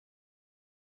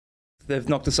They've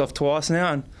knocked us off twice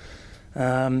now,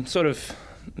 and sort of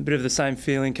a bit of the same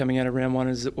feeling coming out of round one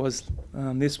as it was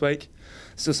this week.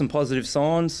 Still some positive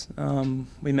signs.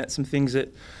 We met some things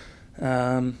that,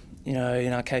 in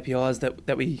our KPIs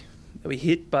that we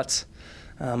hit, but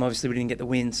obviously we didn't get the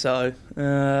win. So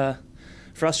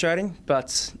frustrating,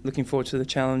 but looking forward to the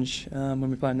challenge when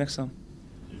we play them next time.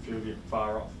 Do you feel you're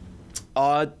far off?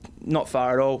 Not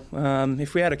far at all.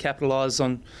 If we had to capitalise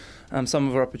on some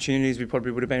of our opportunities, we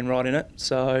probably would have been right in it.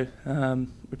 So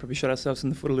we probably shot ourselves in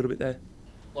the foot a little bit there.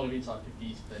 A lot of inside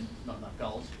 50s, but not enough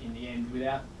goals in the end.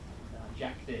 Without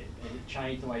Jack there, has it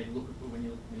changed the way you look at when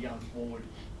you're going forward,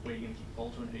 where you're going to kick the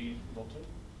ball to and who you kick the ball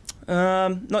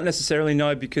to? Not necessarily,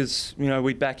 no, because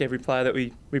we back every player that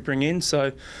we bring in.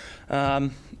 So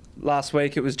last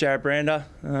week it was Jared Brander,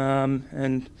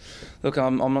 and look,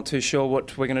 I'm not too sure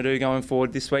what we're going to do going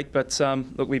forward this week, but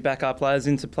look, we back our players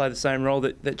in to play the same role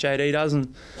that JD does,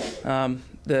 and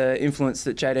the influence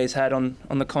that JD's had on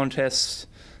the contest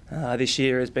this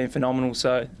year has been phenomenal.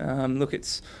 So look,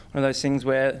 it's one of those things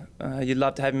where you'd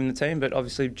love to have him in the team, but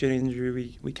obviously due to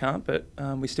injury we can't, but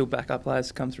we still back our players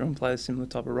to come through and play a similar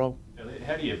type of role.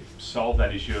 How do you solve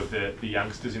that issue of the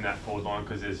youngsters in that forward line,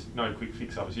 because there's no quick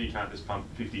fix? Obviously you can't just pump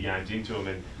 50 games into them,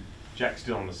 and Jack's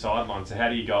still on the sideline, so how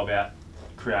do you go about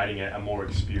creating a more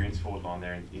experienced forward line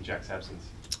there in Jack's absence?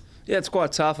 Yeah, it's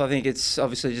quite tough. I think it's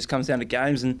obviously just comes down to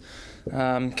games and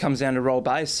comes down to role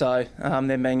base. So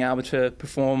them being able to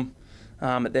perform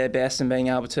at their best and being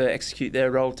able to execute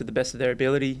their role to the best of their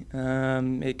ability,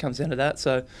 it comes down to that.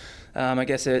 So I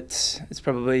guess it's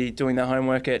probably doing their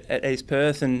homework at East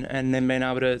Perth and then being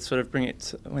able to sort of bring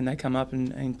it when they come up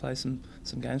and play some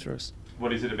games for us.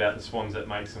 What is it about the Swans that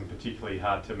makes them particularly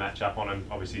hard to match up on? And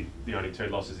obviously the only 2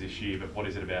 losses this year, but what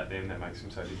is it about them that makes them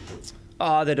so difficult?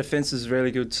 Their defence is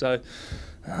really good. So,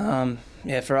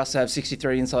 for us to have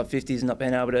 63 inside 50s and not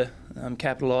being able to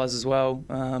capitalise as well,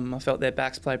 I felt their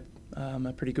backs played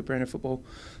a pretty good brand of football.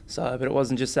 So, but it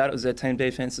wasn't just that; it was their team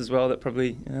defence as well that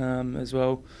probably, as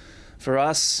well, for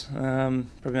us,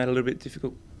 probably made it a little bit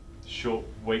difficult. Short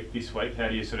week this week. How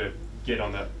do you sort of get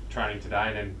on the training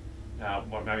today and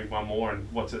then maybe one more? And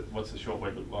what's the short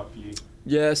week look like for you?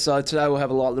 Yeah, so today we'll have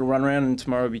a light little run around and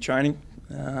tomorrow we'll be training.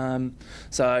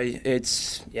 So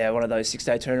it's one of those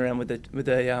 6-day turnaround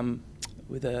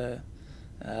with a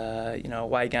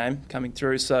away game coming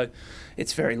through. So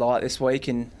it's very light this week,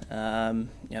 and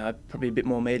probably a bit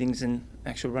more meetings and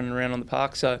actual running around on the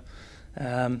park. So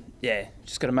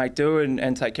just got to make do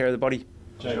and take care of the body.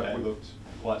 JK looked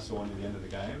quite sore near the end of the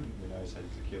game. We know he's had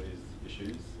Achilles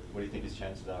issues. What do you think his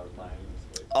chances are of playing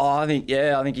this week?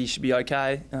 I think he should be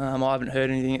okay. I haven't heard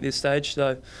anything at this stage,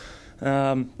 so.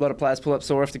 A lot of players pull up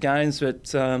sore after games, but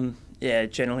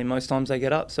generally most times they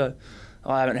get up. So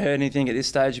I haven't heard anything at this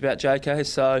stage about JK.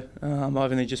 So I've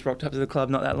only just rocked up to the club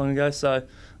not that long ago. So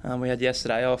we had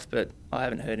yesterday off, but I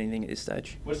haven't heard anything at this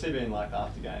stage. What's he been like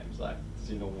after games? Like, does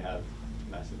he normally have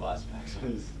massive ice packs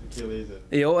on his Achilles?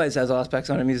 He always has ice packs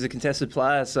on him. He's a contested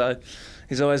player, so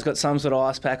he's always got some sort of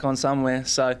ice pack on somewhere.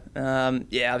 So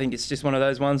I think it's just one of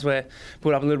those ones where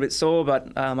put up a little bit sore,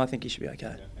 but I think he should be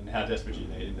okay. Yeah. And how desperate do you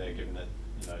need him there, given that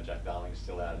Jack Darling's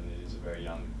still out and it is a very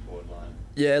young forward line?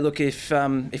 Yeah, look, if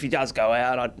he does go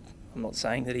out, I'm not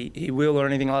saying that he will or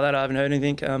anything like that. I haven't heard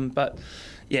anything, but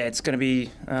it's going to be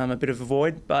a bit of a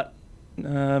void, but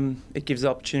it gives the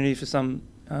opportunity for some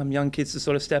young kids to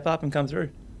sort of step up and come through.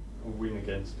 A win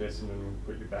against Essendon will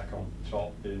put you back on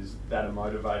top. Is that a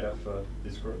motivator for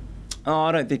this group? Oh,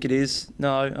 I don't think it is.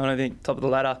 No, I don't think top of the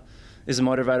ladder is a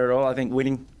motivator at all. I think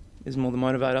winning is more the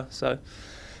motivator. So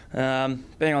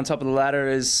being on top of the ladder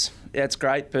is, it's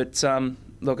great, but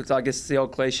look, I guess it's the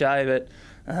old cliche, but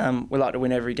we like to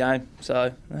win every game.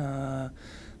 So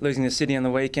losing to Sydney on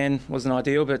the weekend wasn't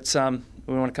ideal, but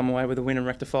we want to come away with a win and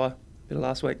rectify a bit of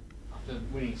last week. After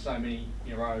winning so many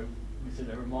in a row, was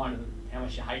it a reminder of how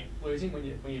much you hate losing when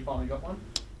you finally got one?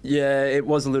 Yeah, it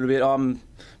was a little bit.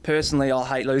 Personally, I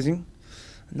hate losing.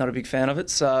 Not a big fan of it.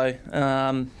 So,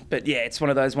 but it's one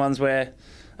of those ones where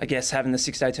I guess having the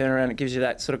 6-day turnaround, it gives you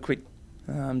that sort of quick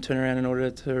turnaround in order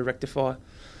to rectify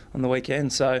on the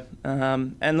weekend. So,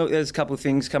 and look, there's a couple of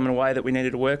things coming away that we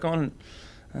needed to work on.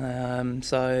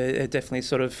 So it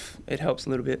definitely it helps a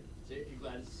little bit. So you're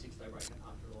glad it's a 6-day break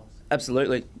after a loss?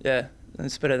 Absolutely, yeah.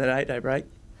 It's better than an 8-day break.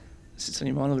 It sits on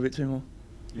your mind a little bit too more.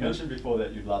 You mentioned before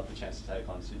that you'd love the chance to take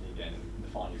on Sydney again in the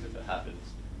finals if it happens.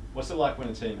 What's it like when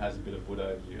a team has a bit of wood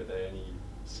over you? Are there any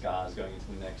scars going into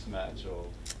the next match, or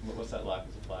what's that like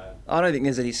as a player? I don't think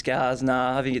there's any scars,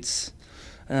 nah. I think it's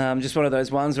just one of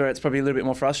those ones where it's probably a little bit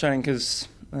more frustrating because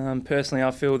personally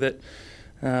I feel that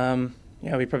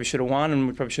we probably should have won, and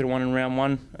we probably should have won in round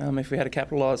one if we had to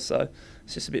capitalise. So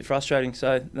it's just a bit frustrating.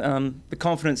 So the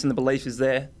confidence and the belief is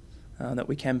there that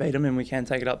we can beat them and we can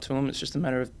take it up to them. It's just a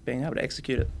matter of being able to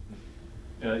execute it.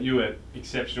 You were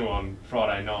exceptional on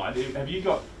Friday night. Have you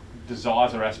got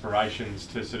desires or aspirations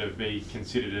to sort of be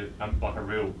considered like a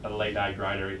real elite A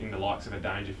grader in the likes of a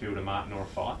Dangerfield, a Martin or a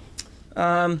Fife?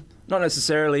 Not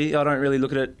necessarily. I don't really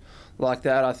look at it like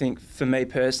that. I think for me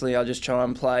personally, I just try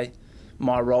and play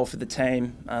my role for the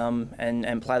team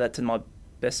and play that to my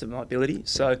best of my ability.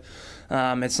 So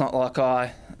it's not like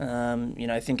I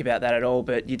think about that at all,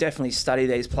 but you definitely study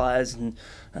these players and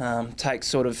take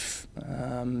sort of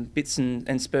bits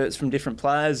and spurts from different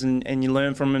players and you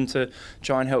learn from them to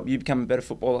try and help you become a better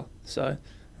footballer. So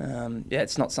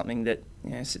it's not something that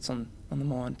sits on the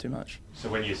mind too much. So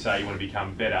when you say you want to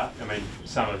become better, I mean,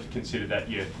 some have considered that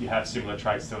you have similar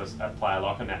traits to a player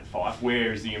like a Nat Fife.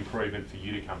 Where is the improvement for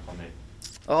you to come from there?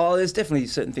 Oh, there's definitely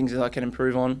certain things that I can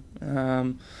improve on.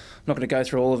 I'm not going to go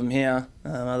through all of them here,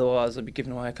 otherwise I'd be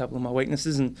giving away a couple of my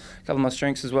weaknesses and a couple of my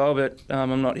strengths as well, but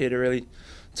I'm not here to really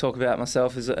talk about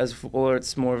myself as a footballer.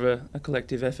 It's more of a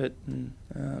collective effort and,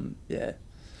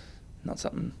 not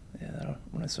something that I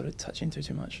want to sort of touch into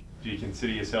too much. Do you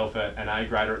consider yourself an A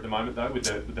grader at the moment, though,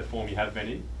 with the form you have been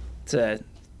in? It's a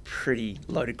pretty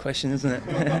loaded question, isn't it?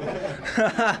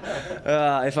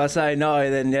 If I say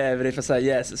no, then yeah, but if I say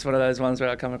yes, it's one of those ones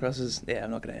where I come across as, I'm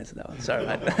not going to answer that one. Sorry,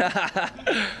 mate.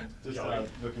 Just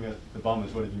looking at the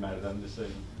Bombers, what have you made of them this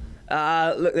season?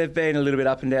 Look, they've been a little bit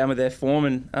up and down with their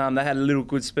form, and they had a little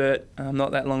good spurt not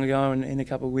that long ago in a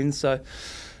couple of wins. So,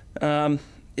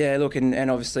 look,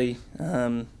 and obviously,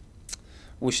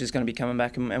 Wish is going to be coming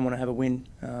back and want to have a win,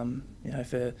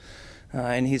 for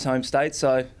in his home state.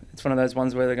 So it's one of those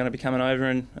ones where they're going to be coming over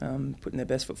and putting their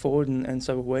best foot forward, and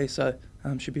so will we. So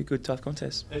should be a good, tough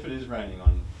contest. If it is raining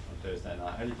on Thursday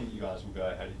night, how do you think you guys will go?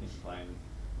 How do you think you're playing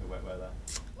the wet weather?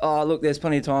 Oh, look, there's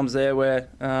plenty of times there where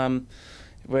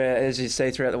as you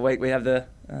see throughout the week, we have the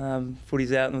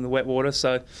footies out in the wet water.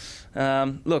 So,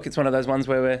 look, it's one of those ones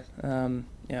where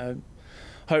we're,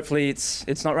 hopefully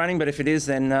it's not raining, but if it is,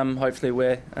 then hopefully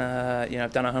we're,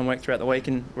 have done our homework throughout the week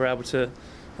and we're able to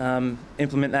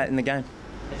implement that in the game.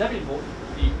 Has that been important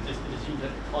for you, just to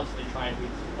constantly train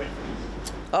with wet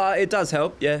footies? It does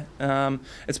help, yeah.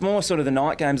 It's more sort of the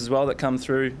night games as well that come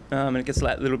through, and it gets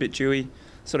that little bit dewy.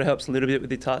 Sort of helps a little bit with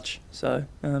the touch, so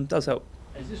it does help.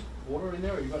 Is this water in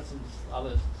there, or you got some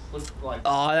other like?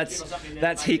 Oh,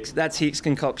 that's Hicks. That's Hicks'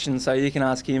 concoction. So you can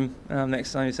ask him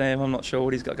next time you see him. I'm not sure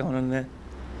what he's got going on there.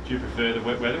 Do you prefer the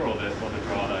wet weather or the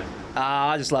dry days?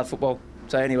 I just love football,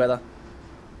 so any weather.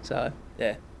 So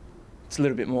yeah, it's a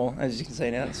little bit more, as you can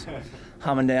see now. It's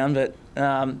humming down, but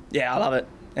I love it.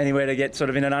 Anywhere to get sort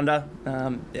of in and under,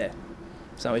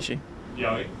 it's no issue.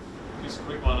 Yowie, just a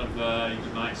quick one of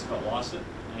your mate Scott Lycett.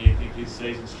 How do you think his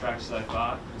season's tracked so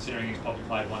far, considering he's probably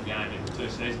played one game in 2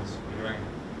 seasons? What do you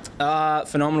reckon?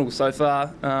 Phenomenal so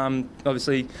far.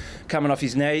 Obviously coming off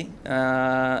his knee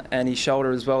and his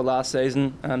shoulder as well last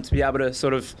season. To be able to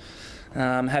sort of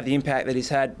have the impact that he's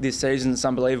had this season is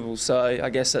unbelievable. So I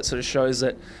guess that sort of shows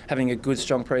that having a good,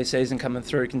 strong pre-season coming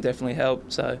through can definitely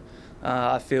help. So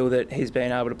I feel that he's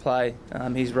been able to play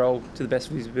his role to the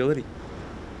best of his ability.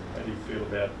 How do you feel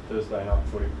about Thursday night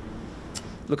footy?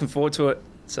 Looking forward to it.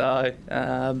 So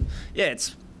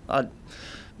it's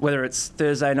whether it's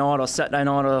Thursday night or Saturday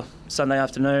night or Sunday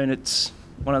afternoon, it's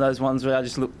one of those ones where I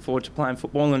just look forward to playing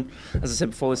football. And as I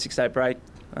said before, the 6-day break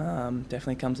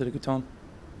definitely comes at a good time.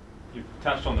 You've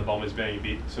touched on the Bombers being a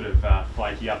bit sort of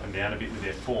flaky up and down a bit with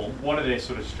their form. What are their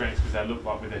sort of strengths? Because they look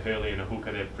like with a Hurley and a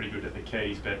hooker, they're pretty good at the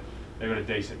keys, but they've got a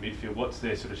decent midfield. What's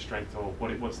their sort of strength, or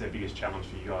what's their biggest challenge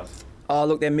for you guys? Oh,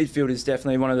 look, their midfield is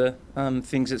definitely one of the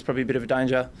things that's probably a bit of a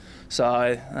danger.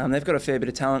 So they've got a fair bit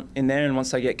of talent in there, and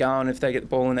once they get going, if they get the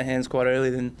ball in their hands quite early,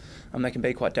 then they can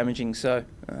be quite damaging. So,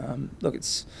 look,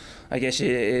 I guess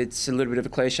it's a little bit of a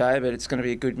cliche, but it's going to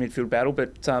be a good midfield battle.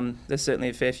 But there's certainly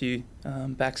a fair few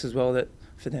backs as well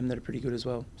for them that are pretty good as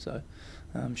well. So,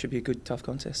 should be a good, tough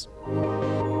contest.